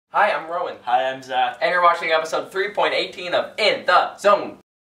Hi, I'm Rowan. Hi, I'm Zach. And you're watching episode 3.18 of In the Zone.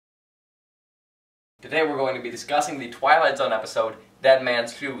 Today we're going to be discussing the Twilight Zone episode, Dead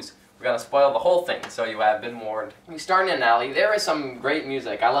Man's Shoes. We're going to spoil the whole thing, so you have been warned. We start in an alley. There is some great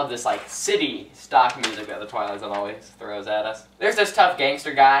music. I love this, like, city stock music that the Twilight Zone always throws at us. There's this tough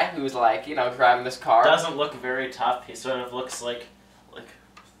gangster guy who's, like, you know, driving this car. Doesn't look very tough. He sort of looks like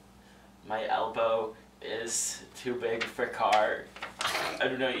my elbow is too big for car. I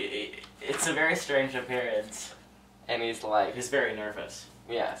don't know. It's a very strange appearance. And he's like... He's very nervous.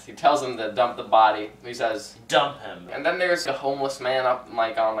 Yes, he tells him to dump the body. He says... Dump him. And then there's a homeless man up,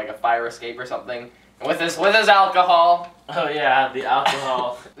 like, on, like, a fire escape or something. And with his alcohol. Oh yeah, the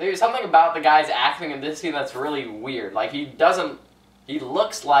alcohol. There's something about the guy's acting in this scene that's really weird. Like, he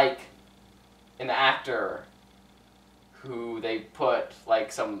looks like an actor who they put,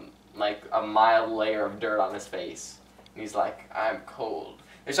 like, a mild layer of dirt on his face. And he's like, I'm cold.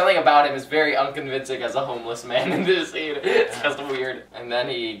 There's something about him that's very unconvincing as a homeless man in this scene. It's just weird. And then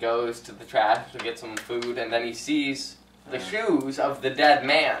he goes to the trash to get some food, and then he sees the shoes of the dead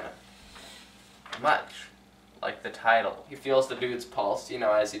man. Much like the title. He feels the dude's pulse, you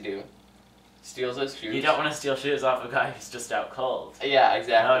know, as you do. Steals his shoes. You don't want to steal shoes off a guy who's just out cold. Yeah,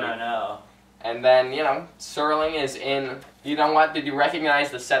 exactly. No. And then, you know, Serling is in... You know what? Did you recognize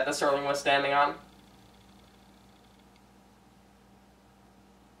the set that Serling was standing on?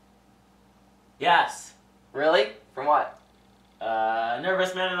 Yes. Really? From what?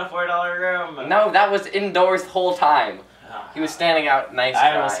 Nervous man in a $4 room. No, that was indoors the whole time. He was standing out nice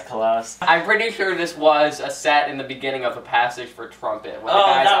guy. I was close. I'm pretty sure this was a set in the beginning of A Passage for Trumpet. When the Oh,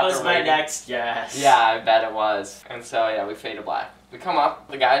 guy's that out was there my waiting. next guess. Yeah, I bet it was. And so, yeah, we fade to black. We come up,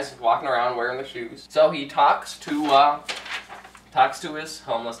 the guy's walking around wearing the shoes. So he talks to his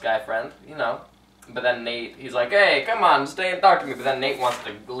homeless guy friend, you know. But then Nate, he's like, hey, come on, stay and talk to me. But then Nate wants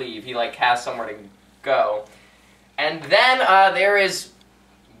to leave. He, like, has somewhere to go. And then, there is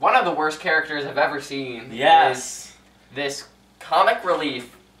one of the worst characters I've ever seen. Yes. This comic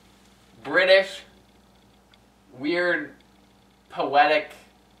relief, British, weird, poetic,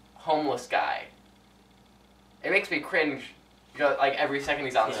 homeless guy. It makes me cringe, like, every second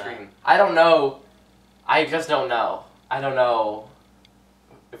he's on the screen. I don't know. I just don't know. I don't know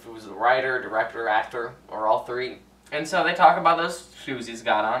if it was the writer, director, actor, or all three. And so they talk about those shoes he's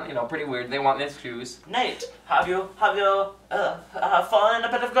got on. You know, pretty weird. They want his shoes. Nate, have you fallen in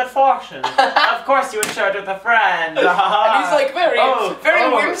a bit of good fortune? Of course you would share it with a friend. And he's like,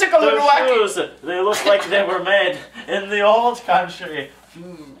 very whimsical and wacky. Shoes. They look like they were made in the old country.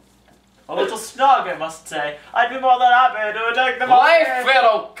 A little snug, I must say. I'd be more than happy to take them off. I feel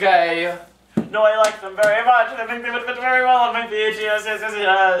okay. No, I like them very much. I think they would fit very well on my feet.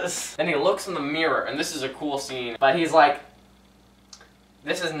 Yes. Then he looks in the mirror, and this is a cool scene, but he's like,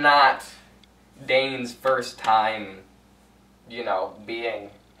 this is not Dane's first time, you know, being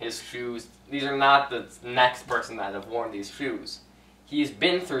his shoes. These are not the next person that have worn these shoes. He's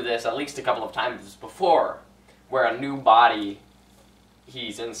been through this at least a couple of times before, where a new body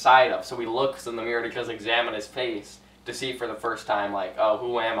he's inside of. So he looks in the mirror to just examine his face to see for the first time, like, oh,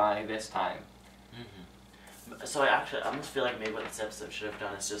 who am I this time? So I almost feel like maybe what this episode should have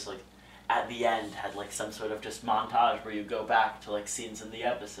done is just, like, at the end had, like, some sort of just montage where you go back to, like, scenes in the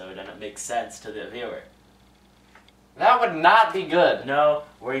episode and it makes sense to the viewer. That would not be good. No,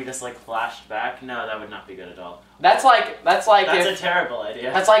 where you just, like, flashed back? No, that would not be good at all. That's a terrible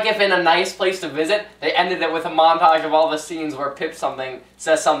idea. That's like if in A Nice Place to Visit, they ended it with a montage of all the scenes where Pip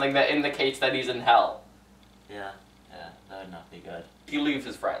says something that indicates that he's in hell. Yeah, that would not be good. He leaves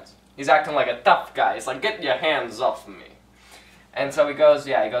his friends. He's acting like a tough guy. He's like, get your hands off of me. And so he goes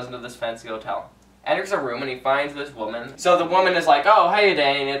into this fancy hotel. Enters a room and he finds this woman. So the woman is like, oh, hey,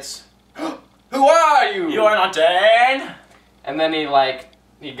 Dane, it's... Who are you? You are not Dane! And then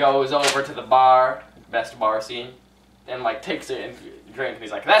he goes over to the bar, best bar scene, and, like, takes it and drink. And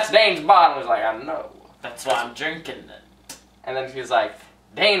he's like, that's Dane's bottle. He's like, I know. That's why I'm drinking it. And then she's like,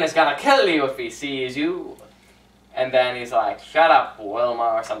 Dane is gonna kill you if he sees you. And then he's like, shut up, Wilma,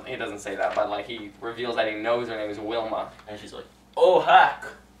 or something. He doesn't say that, but, like, he reveals that he knows her name is Wilma. And she's like, oh, heck.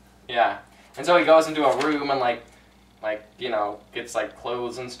 Yeah. And so he goes into a room and, like, you know, gets, like,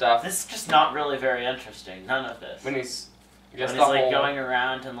 clothes and stuff. This is just not really very interesting. None of this. When he's like, going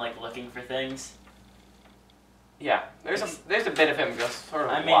around and, like, looking for things. Yeah. There's a bit of him just sort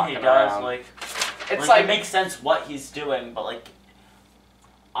of I mean, walking he does, around. like... It's it makes sense what he's doing, but, like...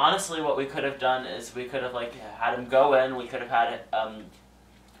 Honestly, what we could have done is we could have, like, had him go in, we could have had it,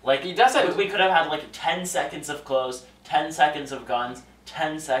 like... He doesn't... We could have had, like, 10 seconds of clothes, 10 seconds of guns,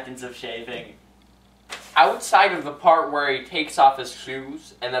 10 seconds of shaving. outside of the part where he takes off his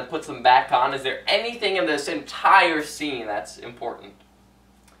shoes and then puts them back on, is there anything in this entire scene that's important?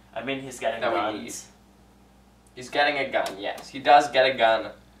 I mean, he's getting That we guns. need. He's getting a gun, yes. He does get a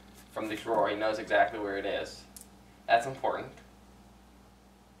gun from the drawer. He knows exactly where it is. That's important.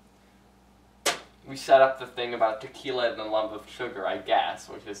 We set up the thing about tequila and a lump of sugar, I guess,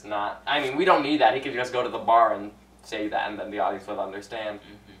 which is not... I mean, we don't need that. He could just go to the bar and say that, and then the audience would understand.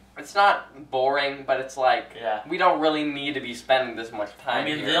 It's not boring, but it's like, we don't really need to be spending this much time. I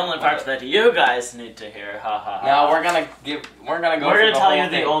mean, here the only with parts it. that you guys need to hear, ha ha ha. No, we're gonna go. We're gonna through tell the you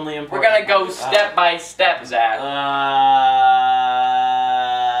whole the thing. only important. We're gonna go step by step, Zach.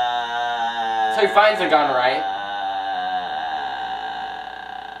 So he finds the gun, right?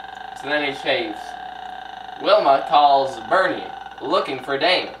 So then he shaves. Wilma calls Bernie, looking for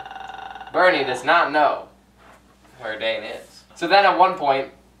Dane. Bernie does not know where Dane is. So then at one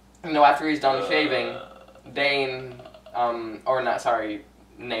point, after he's done shaving, Dane,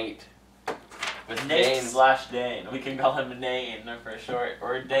 Nate. With Nate slash Dane. We can call him Nane for short,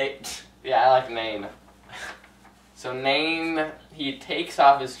 or Date. Yeah, I like Nane. So Nane, he takes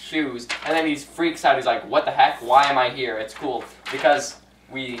off his shoes, and then he freaks out. He's like, what the heck? Why am I here? It's cool. Because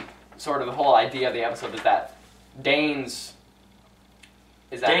the whole idea of the episode is that Dane's...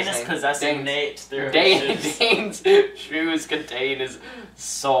 Dane is possessing Nate through his shoes. Dane's shoes contain his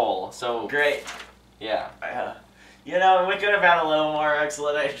soul. So great. Yeah. We could have had a little more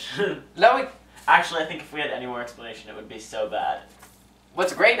explanation. No, Actually, I think if we had any more explanation, it would be so bad.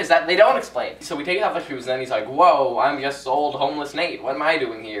 What's great is that they don't explain. So we take off the shoes, and then he's like, whoa, I'm just old homeless Nate. What am I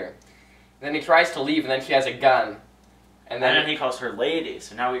doing here? And then he tries to leave, and then she has a gun. And then he calls her lady,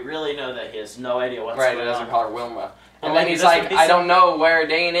 so now we really know that he has no idea what's going on. Right, he doesn't call her Wilma. And Well, then he's like, I don't know where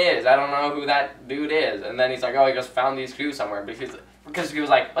Dane is. I don't know who that dude is. And then he's like, oh, he just found these shoes somewhere. Because he was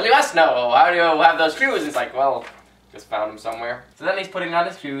like, well, you must know. How do you have those shoes? And he's like, well, just found them somewhere. So then he's putting on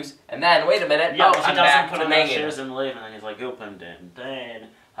his shoes. And then, wait a minute. Yeah, oh, but he I'm doesn't back put to on his Dane. shoes and leave, and then he's like, open Dane.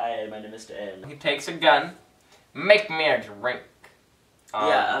 Hi, my name is Dane. He takes a gun. Make me a drink.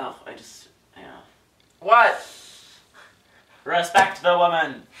 What? Respect the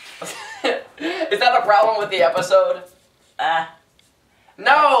woman. Is that a problem with the episode?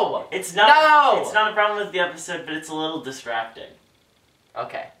 No! It's not. No! It's not a problem with the episode, but it's a little distracting.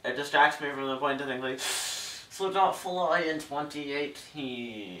 Okay. It distracts me from the point to think like, so don't fly in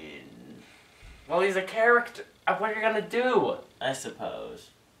 2018. Well, he's a character. What are you gonna do? I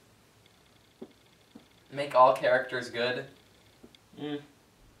suppose. Make all characters good?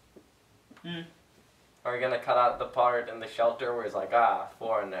 Are you gonna cut out the part in the shelter where he's like,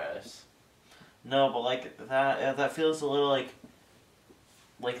 foreigners? No, but like that feels a little like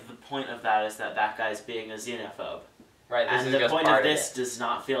the point of that is that guy's being a xenophobe. Right, this and is the just point part of this it. does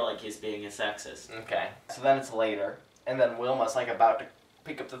not feel like he's being a sexist. Okay. So then it's later, and then Wilma's like about to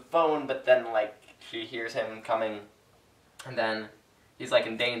pick up the phone, but then like she hears him coming, and then he's like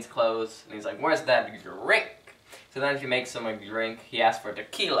in Dane's clothes, and he's like, where's that drink? So then she makes him a drink. He asks for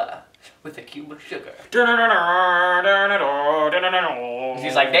tequila with a cube of sugar.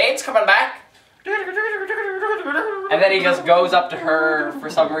 She's like, Dane's coming back. And then he just goes up to her for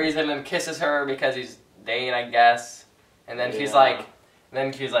some reason and kisses her because he's Dane, I guess. And then she's like,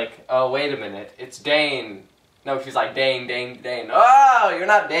 oh, wait a minute, it's Dane. No, she's like, Dane. Oh, you're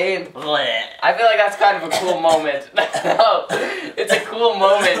not Dane. I feel like that's kind of a cool moment. No, it's a cool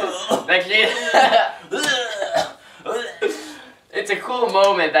moment that it's a cool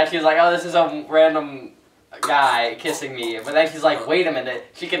moment that she's like, oh, this is a random guy kissing me. But then she's like, wait a minute.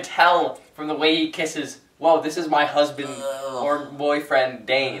 She can tell from the way he kisses, whoa, this is my husband or boyfriend,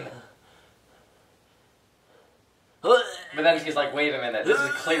 Dane. But then she's like, wait a minute, this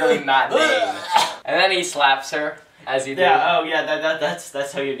is clearly not Dane. And then he slaps her, as he did.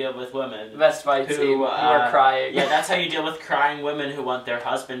 That's how you deal with women. Best fight scene, who are crying. Yeah, that's how you deal with crying women who want their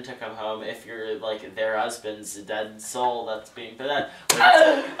husband to come home if you're, like, their husband's dead soul that's being possessed.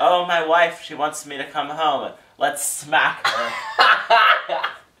 Oh, my wife, she wants me to come home. Let's smack her.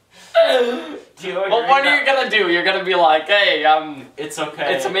 Do you agree? Well, what are you gonna do? You're gonna be like, hey, it's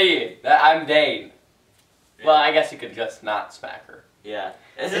okay. It's me. I'm Dane. Yeah. Well, I guess you could just not smack her. Yeah.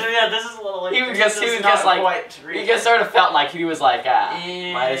 This is a little like... He just sort of felt like he was like,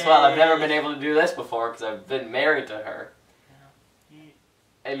 might as well. I've never been able to do this before because I've been married to her.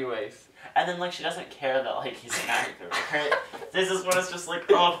 Anyways. And then, like, she doesn't care that, like, he's married to her. Right? This is when it's just like,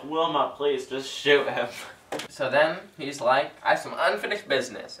 oh, Wilma, please, just shoot him. So then, he's like, I have some unfinished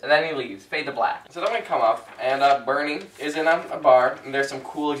business. And then he leaves. Fade to black. So then we come up, and Bernie is in a bar, and there's some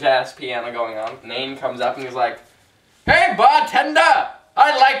cool jazz piano going on. Nane comes up, and he's like, hey, bartender!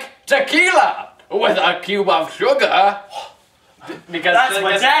 I like tequila! with a cube of sugar. Because that's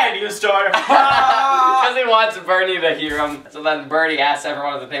what Dad used to order. Because he wants Bernie to hear him. So then Bernie asks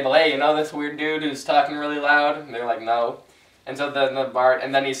everyone at the table, hey, you know this weird dude who's talking really loud? And they're like, no. And so then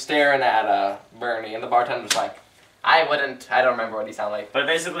and then he's staring at Bernie, and the bartender's like, I don't remember what he sounded like. But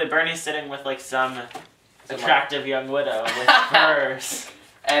basically Bernie's sitting with like some attractive young widow with furs.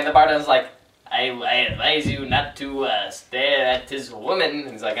 And the bartender's like, I advise you not to stare at this woman.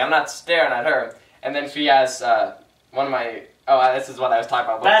 And he's like, I'm not staring at her. And then she has one of my... Oh, this is what I was talking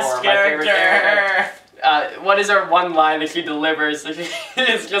about before. Best character! My favorite character. What is her one line that she delivers?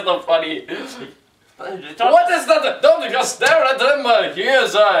 It's just so funny. What is that? Don't just stare at him.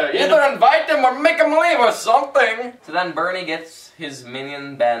 Here's either invite him or make him leave or something. So then Bernie gets his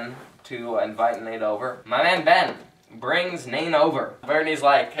minion Ben to invite Nate over. My man Ben brings Nate over. Bernie's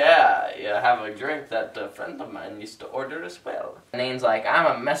like, yeah, you have a drink that a friend of mine used to order as well. Nate's like, I'm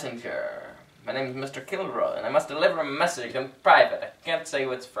a messenger. My name is Mr. Kilroy, and I must deliver a message in private. I can't say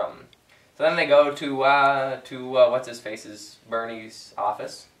who it's from. So then they go to what's-his-face's Bernie's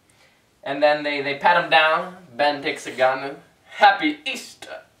office. And then they pat him down. Ben takes a gun. Happy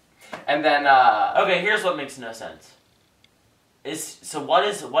Easter! And then, Okay, here's what makes no sense. What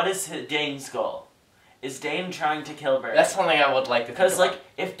is Dane's goal? Is Dane trying to kill Bernie? That's something I would like to think Because, like,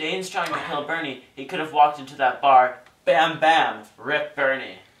 if Dane's trying to kill Bernie, he could have walked into that bar, bam, bam, rip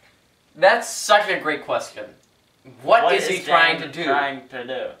Bernie. That's such a great question. What is he trying to do? Is he trying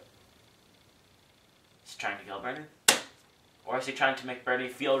to kill Bernie? Or is he trying to make Bernie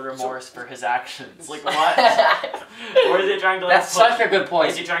feel remorse for his actions? Like, what? Or is he trying to, like, That's such a good point.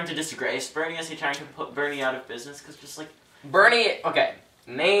 Is he trying to disgrace Bernie? Is he trying to put Bernie out of business? Because just, like... Bernie, okay,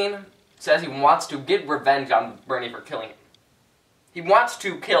 Nate says he wants to get revenge on Bernie for killing him. He wants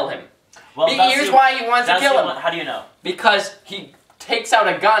to kill him. Well, Here's why he wants to kill him. How do you know? Because he takes out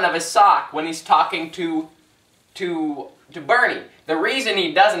a gun of his sock when he's talking to Bernie. The reason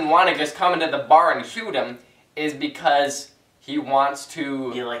he doesn't want to just come into the bar and shoot him is because he wants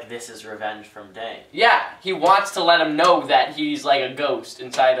to... this is revenge from Dane. Yeah, he wants to let him know that he's like a ghost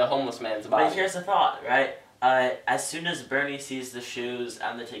inside a homeless man's body. But here's the thought, right? As soon as Bernie sees the shoes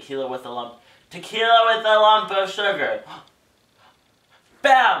and the tequila with a lump of sugar,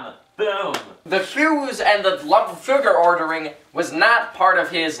 bam! Boom! The shoes and the lump of sugar ordering was not part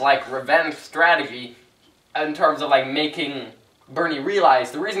of his, like, revenge strategy in terms of, like, making Bernie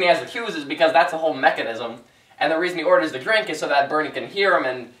realize. The reason he has the shoes is because that's the whole mechanism. And the reason he orders the drink is so that Bernie can hear him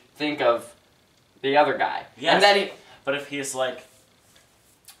and think of the other guy. Yes, and then but if he's like,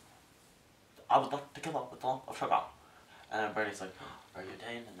 I would like tequila with a lump of sugar. And then Bernie's like, are you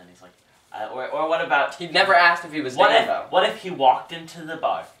Dane? And then he's like, or what about... He never asked if he was Dane, though. What if he walked into the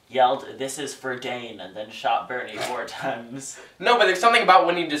bar, yelled, this is for Dane, and then shot Bernie 4 times? No, but there's something about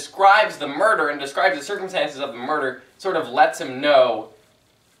when he describes the murder and describes the circumstances of the murder, sort of lets him know,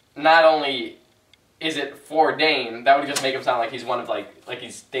 not only is it for Dane, that would just make him sound like he's one of, like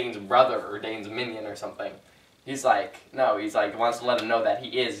he's Dane's brother or Dane's minion or something. He's like, no, he's like, wants to let him know that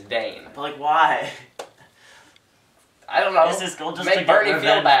he is Dane. But, like, why? I don't know. Is his goal just make to Bernie get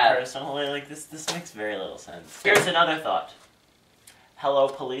feel bad? Personally, like, this makes very little sense. Here's another thought. Hello,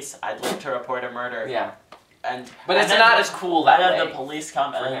 police. I'd like to report a murder. Yeah. But it's not as cool that way. And then the police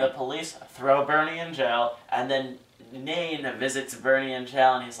come, and then the police throw Bernie in jail, and then Dane visits Bernie in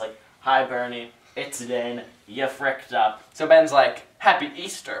jail, and he's like, hi, Bernie. It's Dane. You fricked up. So Ben's like, Happy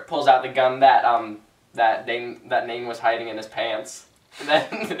Easter. Pulls out the gun that Nane was hiding in his pants. And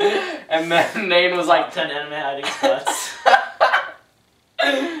then Nane was like... 10 anime hiding spots.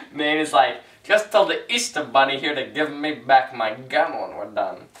 Nane is like, just tell the Easter Bunny here to give me back my gun when we're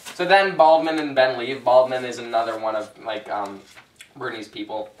done. So then Baldwin and Ben leave. Baldwin is another one of, like, Bernie's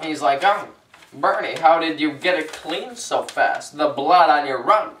people. And he's like, oh, Bernie, how did you get it clean so fast? The blood on your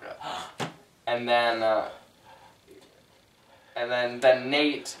rug. And then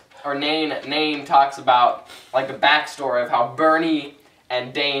Nane talks about, like, the backstory of how Bernie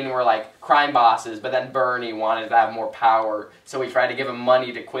and Dane were, like, crime bosses, but then Bernie wanted to have more power, so he tried to give him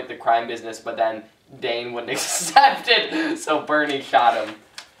money to quit the crime business, but then Dane wouldn't accept it, so Bernie shot him.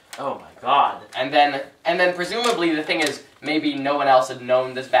 Oh my god. And then presumably the thing is, maybe no one else had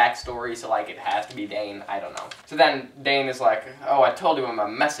known this backstory, so, like, it has to be Dane, I don't know. So then Dane is like, oh, I told you I'm a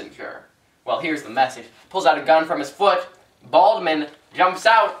messenger. Well, here's the message. Pulls out a gun from his foot. Baldwin jumps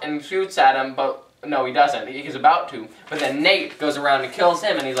out and shoots at him, but no, he doesn't. He's about to. But then Nate goes around and kills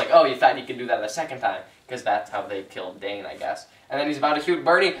him, and he's like, oh, you thought you could do that a second time. Because that's how they killed Dane, I guess. And then he's about to shoot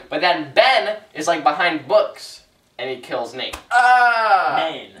Bernie, but then Ben is, like, behind books, and he kills Nate.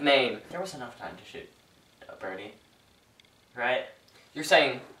 Nane. There was enough time to shoot Bernie. Right? You're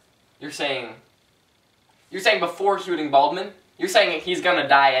saying You're saying before shooting Baldwin? You're saying he's gonna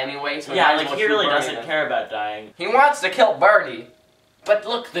die anyway, so yeah, like he really doesn't care about dying. He wants to kill Bernie, but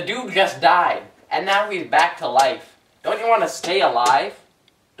look, the dude just died, and now he's back to life. Don't you want to stay alive?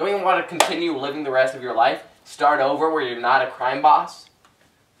 Don't you want to continue living the rest of your life? Start over where you're not a crime boss?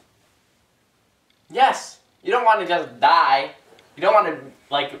 Yes, you don't want to just die. You don't want to,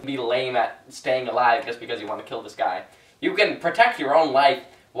 like, be lame at staying alive just because you want to kill this guy. You can protect your own life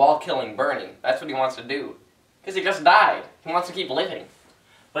while killing Bernie. That's what he wants to do. Because he just died. He wants to keep living.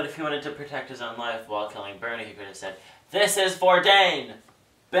 But if he wanted to protect his own life while killing Bernie, he could have said, "This is for Dane!"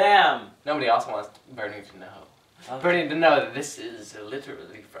 Bam! Nobody else wants Bernie to know. Okay. Bernie to know that this is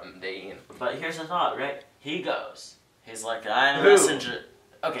literally from Dane. But here's the thought, right? He goes. He's like, I'm a Who? messenger.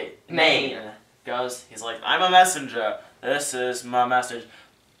 Okay, Nain goes. He's like, I'm a messenger. This is my message.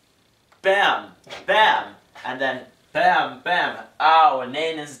 Bam! Bam! And then, bam! Bam! Oh,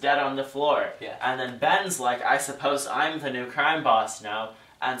 Nain is dead on the floor. Yeah. And then Ben's like, I suppose I'm the new crime boss now.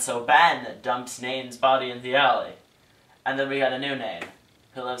 And so Ben dumps Nain's body in the alley. And then we got a new Nain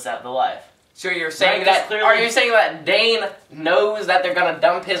who lives out the life. So you're saying Right, 'cause that, are you saying that Dane knows that they're gonna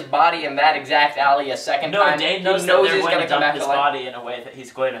dump his body in that exact alley a second No, time? Dane knows he that knows they're he's going gonna to come dump back his to life. body in a way that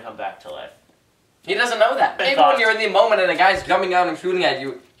he's going to come back to life. He doesn't know that. Good Maybe thought. when you're in the moment and the guy's jumping out and shooting at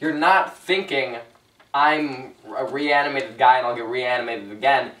you, you're not thinking, I'm a reanimated guy and I'll get reanimated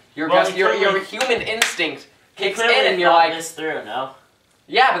again. You're Well, just, he your clearly- human instinct He kicks clearly in and you're thought like, this through, no?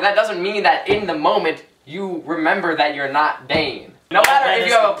 yeah, but that doesn't mean that in the moment you remember that you're not Dane. No Well, matter that if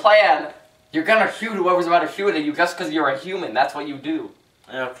is- you have a plan, you're gonna shoot whoever's about to shoot at you just because you're a human. That's what you do.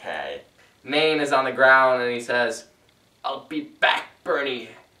 Okay. Nain is on the ground and he says, I'll be back, Bernie.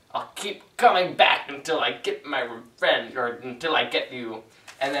 I'll keep coming back until I get my revenge, or until I get you.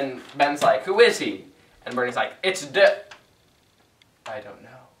 And then Ben's like, who is he? And Bernie's like, it's I don't know.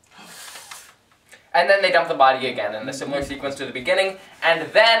 And then they dump the body again in a similar sequence to the beginning, and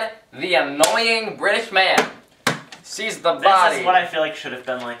then the annoying British man sees the body. This is what I feel like should have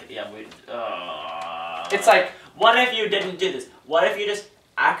been like, yeah, we... It's like, what if you didn't do this? What if you just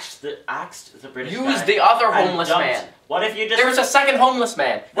axed the British guy use the other and homeless dumped- man. What if you just... There was a second homeless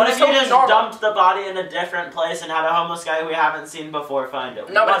man. What It if was you totally just normal. dumped the body in a different place and had a homeless guy we haven't seen before find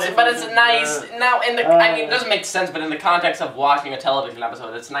it? No, What but if it's you- nice. Now, in the, I mean, it doesn't make sense, but in the context of watching a television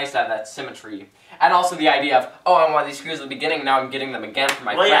episode, it's nice to have that symmetry. And also the idea of, oh, I want these screws at the beginning, now I'm getting them again for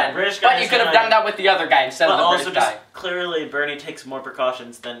my Well, yeah, friend. British guy But you is could have gonna- done that with the other guy instead But of the also British just guy. clearly Bernie takes more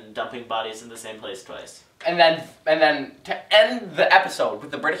precautions than dumping bodies in the same place twice. And then to end the episode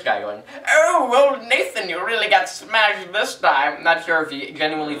with the British guy going, oh, well, Nathan, you really got smashed this time. Not sure if he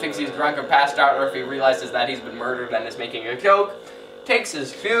genuinely thinks he's drunk or passed out, or if he realizes that he's been murdered and is making a joke. Takes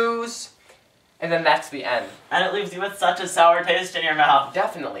his shoes, and then that's the end. And it leaves you with such a sour taste in your mouth.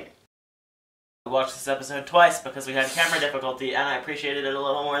 Definitely. We watched this episode twice because we had camera difficulty, and I appreciated it a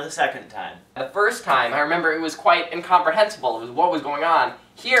little more the second time. The first time, I remember it was quite incomprehensible. It was what was going on.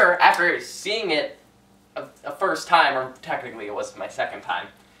 Here, after seeing it a first time, or technically it was my second time,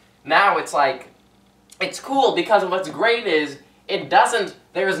 now it's like, it's cool because what's great is,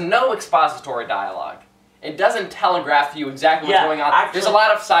 there's no expository dialogue. It doesn't telegraph to you exactly what's going on. Actually, There's a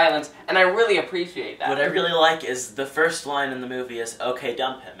lot of silence, and I really appreciate that. what I really like is the first line in the movie is, okay,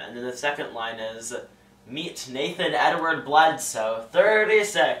 dump him. And then the second line is, meet Nathan Edward Bledsoe,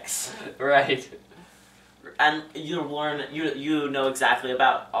 36. Right. And you learn, you know exactly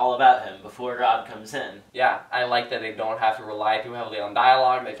all about him before God comes in. Yeah, I like that they don't have to rely too heavily on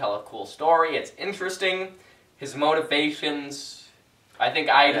dialogue. They tell a cool story. It's interesting. His motivations, I think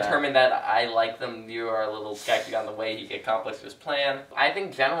I determined that I like them. You are a little sketchy on the way he accomplished his plan. I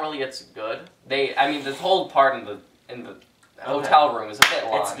think generally it's good. This whole part in the hotel room is a bit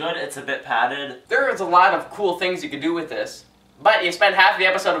long. It's good, it's a bit padded. There is a lot of cool things you could do with this. But you spend half the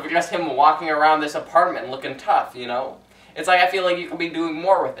episode of just him walking around this apartment looking tough, you know? It's like I feel like you could be doing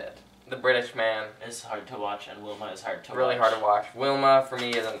more with it. The British man. Is hard to watch, and Wilma is hard to watch. Really hard to watch. Wilma, for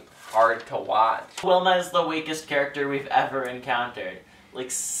me, isn't hard to watch. Wilma is the weakest character we've ever encountered.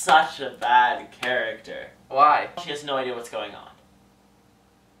 Like, such a bad character. Why? She has no idea what's going on.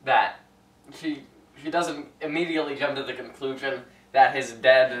 That. She doesn't immediately jump to the conclusion that his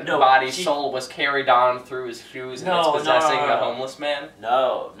dead soul was carried on through his shoes and it's possessing a homeless man?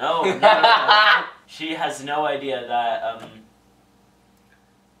 No. She has no idea that,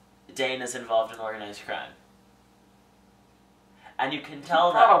 Dane is involved in organized crime. And you can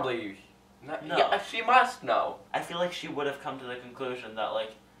tell that... Probably. No. Yeah, she must know. I feel like she would have come to the conclusion that,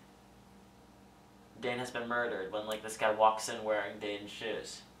 like, Dane has been murdered when, like, this guy walks in wearing Dane's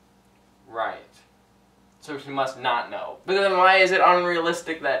shoes. Right. So she must not know. But then why is it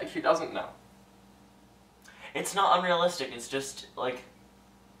unrealistic that she doesn't know? It's not unrealistic. It's just like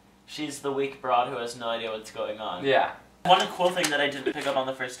she's the weak broad who has no idea what's going on. Yeah. One cool thing that I didn't pick up on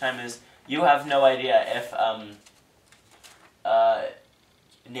the first time is you have no idea if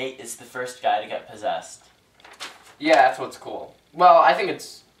Nate is the first guy to get possessed. Yeah, that's what's cool. Well, I think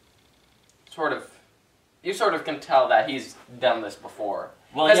it's you sort of can tell that he's done this before.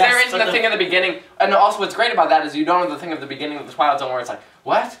 Well, because yes, there isn't a thing in the beginning, and also what's great about that is you don't have the thing at the beginning of the Twilight Zone where it's like,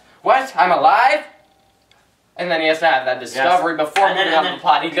 what? What? I'm alive? And then he has to have that discovery before moving on to the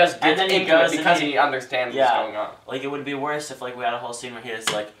plot. He just gets into it because he understands what's going on. Like, it would be worse if, like, we had a whole scene where he was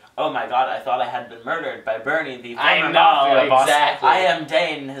like, oh my god, I thought I had been murdered by Bernie, the former mafia boss. Exactly. I am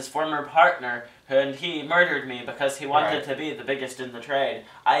Dane, his former partner, and he murdered me because he wanted to be the biggest in the trade.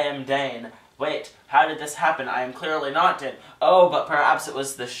 I am Dane. Wait, how did this happen? I am clearly not Dane. Oh, but perhaps it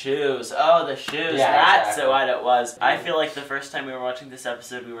was the shoes. Oh, the shoes. Yeah, That's what it was. I feel like the first time we were watching this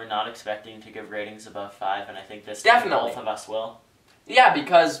episode, we were not expecting to give ratings above 5, and I think this time both of us will. Yeah,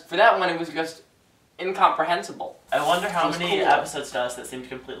 because for that one, it was just incomprehensible. I wonder how many episodes to us that seemed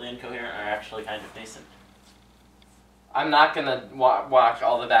completely incoherent are actually kind of decent. I'm not gonna watch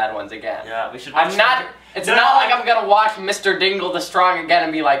all the bad ones again. Yeah, we should watch It's not like I'm gonna watch Mr. Dingle the Strong again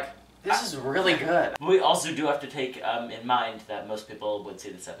and be like, this is really good. We also do have to take in mind that most people would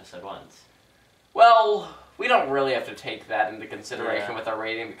see this episode once. Well, we don't really have to take that into consideration with our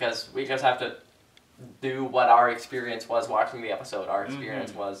rating because we just have to do what our experience was watching the episode. Our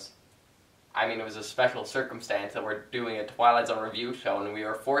experience was, I mean, it was a special circumstance that we're doing a Twilight Zone review show and we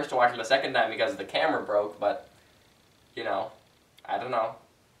were forced to watch it a second time because the camera broke, but, you know, I don't know.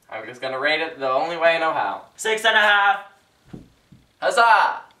 I'm just gonna rate it the only way I know how. 6.5!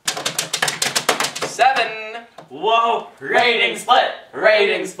 Huzzah! 7! Whoa! Rating split!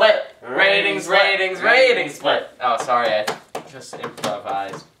 Rating split! Rating split! Oh, sorry, I just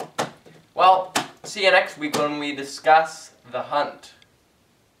improvised. Well, see you next week when we discuss The Hunt.